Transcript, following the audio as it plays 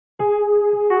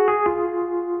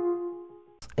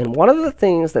And one of the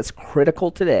things that's critical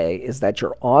today is that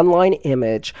your online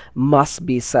image must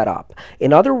be set up.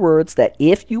 In other words, that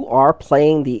if you are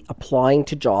playing the applying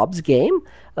to jobs game,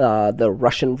 the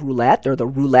Russian roulette, or the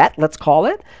roulette, let's call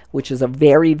it, which is a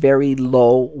very, very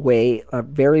low way, a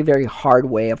very, very hard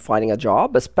way of finding a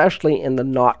job, especially in the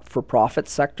not-for-profit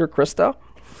sector, Krista.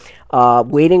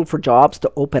 Waiting for jobs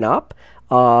to open up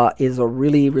is a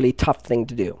really, really tough thing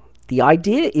to do. The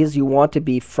idea is you want to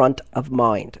be front of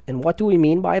mind. And what do we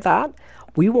mean by that?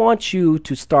 We want you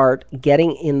to start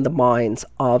getting in the minds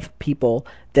of people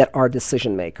that are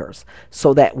decision makers,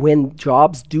 so that when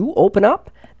jobs do open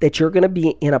up, that you're going to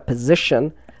be in a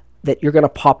position that you're going to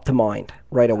pop to mind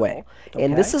right away. Okay.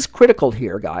 And this is critical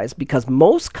here, guys, because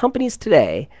most companies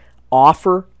today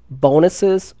offer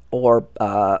bonuses or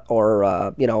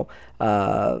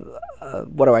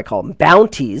what do I call them?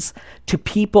 Bounties to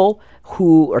people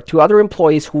who, or to other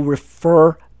employees who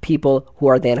refer people who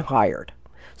are then hired.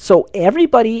 So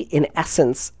everybody, in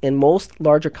essence, in most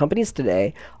larger companies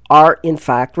today are in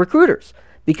fact recruiters,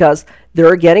 because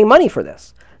they're getting money for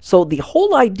this. So the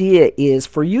whole idea is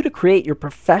for you to create your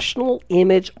professional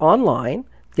image online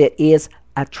that is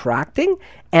attracting,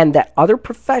 and that other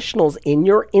professionals in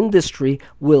your industry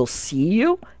will see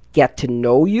you, get to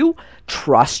know you,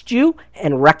 trust you,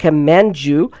 and recommend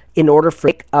you in order to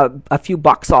make a few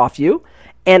bucks off you,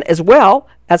 and as well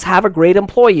as have a great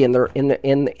employee in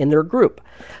their group.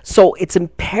 So it's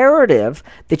imperative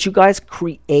that you guys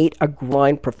create a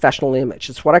professional image.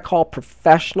 It's what I call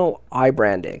professional eye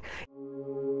branding.